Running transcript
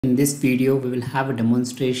In this video, we will have a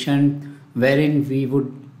demonstration wherein we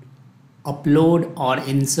would upload or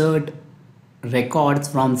insert records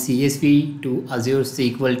from CSV to Azure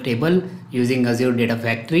SQL table using Azure Data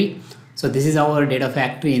Factory. So this is our Data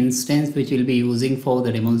Factory instance which we'll be using for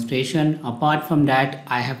the demonstration. Apart from that,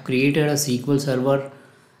 I have created a SQL Server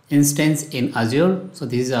instance in Azure. So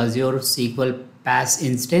this is Azure SQL PaaS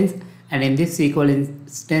instance, and in this SQL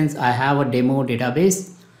instance, I have a demo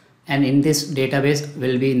database. And in this database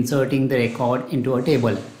we'll be inserting the record into a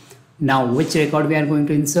table. Now which record we are going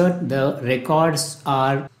to insert? The records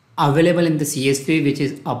are available in the CSV which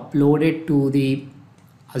is uploaded to the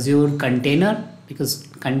Azure container, because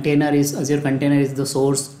Azure container is the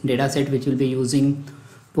source dataset which we'll be using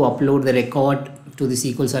to upload the record to the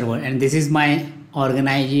SQL Server. And this is my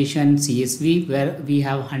organization CSV where we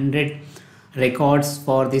have 100 records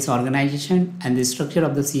for this organization, and the structure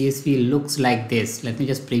of the CSV looks like this. Let me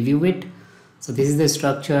just preview it. So this is the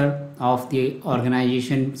structure of the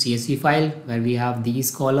organization CSV file where we have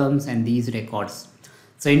these columns and these records.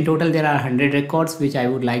 So in total there are 100 records which I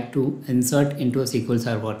would like to insert into a SQL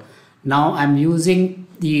Server. Now I'm using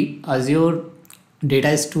the Azure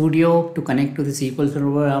Data Studio to connect to the SQL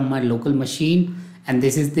Server on my local machine, and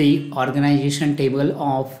this is the organization table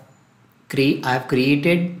I have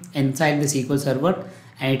created inside the SQL Server,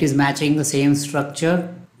 and it is matching the same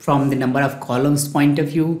structure from the number of columns point of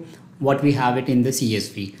view what we have it in the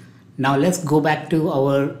CSV. Now let's go back to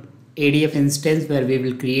our ADF instance where we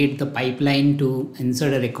will create the pipeline to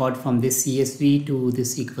insert a record from this CSV to the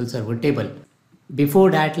SQL Server table.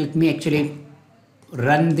 Before that, let me actually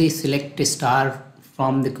run the select star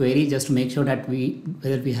from the query just to make sure that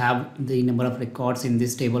whether we have the number of records in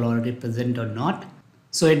this table already present or not.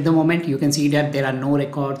 So at the moment you can see that there are no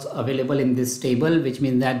records available in this table, which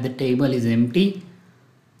means that the table is empty.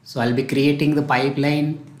 So I'll be creating the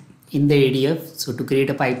pipeline in the ADF. So to create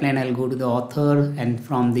a pipeline, I'll go to the author, and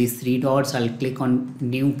from these three dots I'll click on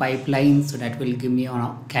new pipeline. So that will give me on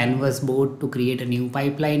a canvas board to create a new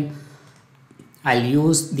pipeline. I'll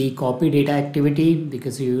use the copy data activity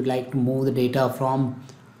because you would like to move the data from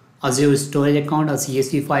Azure storage account or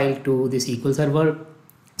CSV file to the SQL Server.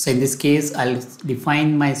 So in this case, I'll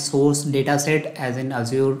define my source data set as an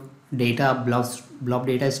Azure data blob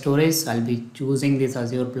data storage. I'll be choosing this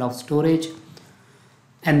Azure blob storage,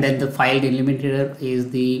 and then the file delimiter is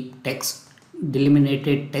the text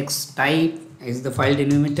delimited text type is the file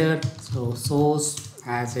delimiter. So source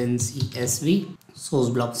as in CSV, source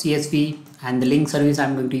blob CSV, and the link service,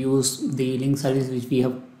 I'm going to use the link service which we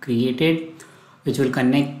have created, which will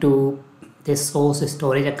connect to this source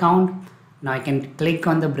storage account. Now I can click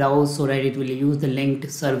on the browse so that it will use the linked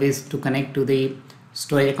service to connect to the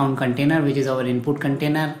storage account container, which is our input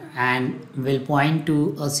container, and will point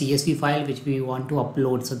to a CSV file which we want to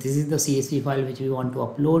upload. So this is the CSV file which we want to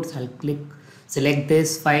upload. So I'll select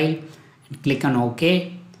this file and click on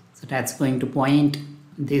OK. So that's going to point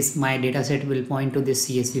this, my data set will point to this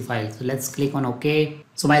CSV file. So let's click on OK.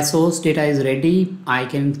 So my source data is ready. I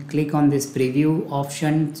can click on this preview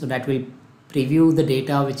option, so that will preview the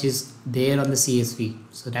data which is there on the CSV.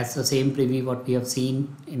 So that's the same preview what we have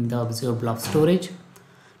seen in the Azure blob storage.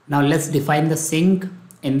 Now let's define the sync.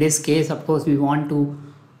 In this case, of course, we want to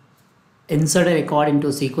insert a record into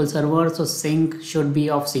SQL Server. So sync should be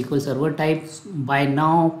of SQL Server type. By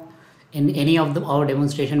now, in any of our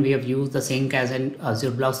demonstration, we have used the sync as an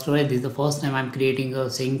Azure blob storage. This is the first time I'm creating a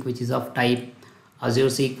sync which is of type Azure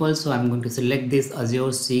SQL. So I'm going to select this Azure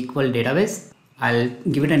SQL database. I'll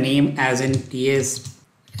give it a name as in TS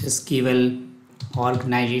SQL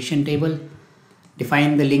organization table.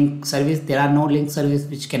 Define the link service. There are no link service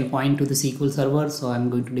which can point to the SQL Server, so I'm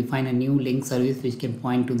going to define a new link service which can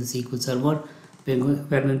point to the SQL Server. We're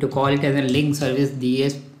going to call it as a link service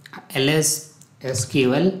ls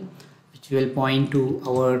SQL, which will point to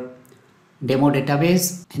our demo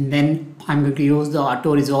database. And then I'm going to use the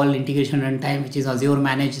auto resolve integration runtime, which is Azure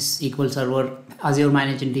managed SQL Server, Azure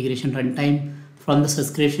managed integration runtime. From the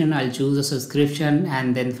subscription, I'll choose a subscription,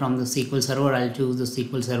 and then from the SQL Server, I'll choose the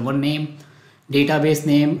SQL Server name. Database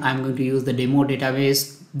name, I'm going to use the demo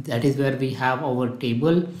database. That is where we have our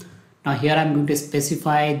table. Now here I'm going to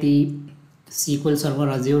specify the SQL Server,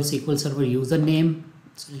 Azure SQL Server username.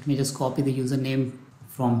 So let me just copy the username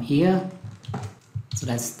from here. So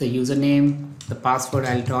that's the username. The password,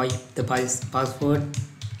 I'll type the password.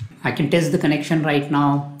 I can test the connection right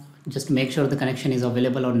now just to make sure the connection is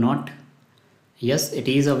available or not. Yes, it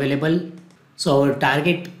is available. So our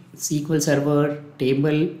target SQL Server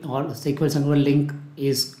table or SQL Server link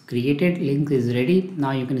is created. Link is ready. Now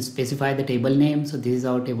you can specify the table name. So this is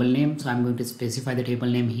our table name. So I'm going to specify the table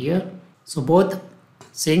name here. So both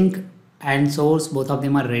sync and source, both of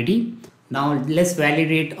them are ready. Now let's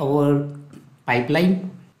validate our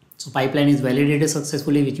pipeline. So pipeline is validated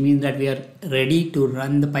successfully, which means that we are ready to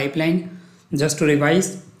run the pipeline. Just to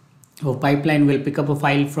revise, our pipeline will pick up a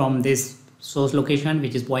file from this source location,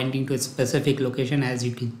 which is pointing to a specific location. As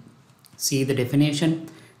you can see, the definition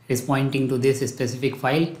is pointing to this specific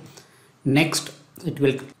file. Next, it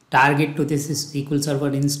will target to this SQL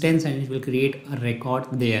Server instance and it will create a record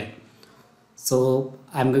there. So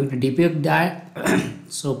I'm going to debug that.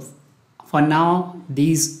 So for now,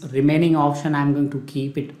 these remaining option I'm going to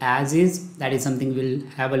keep it as is. That is something we'll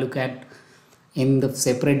have a look at in the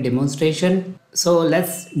separate demonstration. So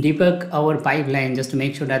let's debug our pipeline just to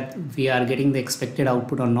make sure that we are getting the expected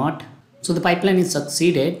output or not. So the pipeline is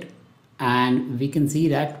succeeded, and we can see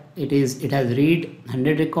that it has read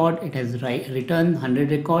 100 record, it has written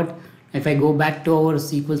 100 record. If I go back to our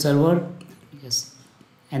SQL Server, yes,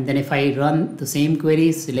 and then if I run the same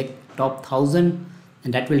query, select top 1000,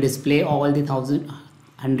 and that will display all the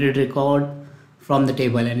 100 record from the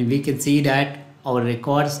table, and we can see that our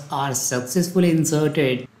records are successfully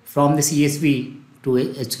inserted from the CSV to a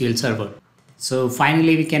SQL Server. So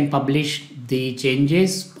finally we can publish the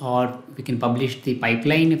changes, or we can publish the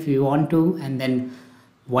pipeline if we want to, and then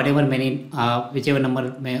whatever whichever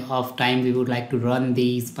number of time we would like to run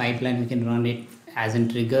these pipeline, we can run it as a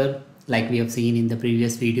trigger like we have seen in the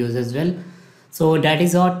previous videos as well. So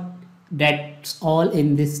that's all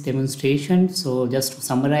in this demonstration. So just to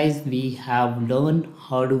summarize, we have learned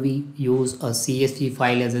how do we use a CSV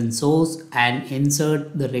file as a source and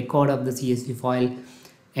insert the record of the CSV file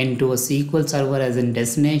into a SQL Server as a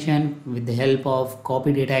destination with the help of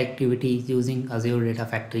copy data activities using Azure Data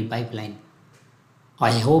Factory pipeline.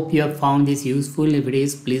 I hope you have found this useful. If it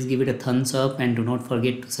is, please give it a thumbs up and do not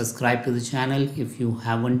forget to subscribe to the channel if you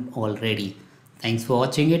haven't already. Thanks for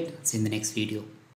watching it. See you in the next video.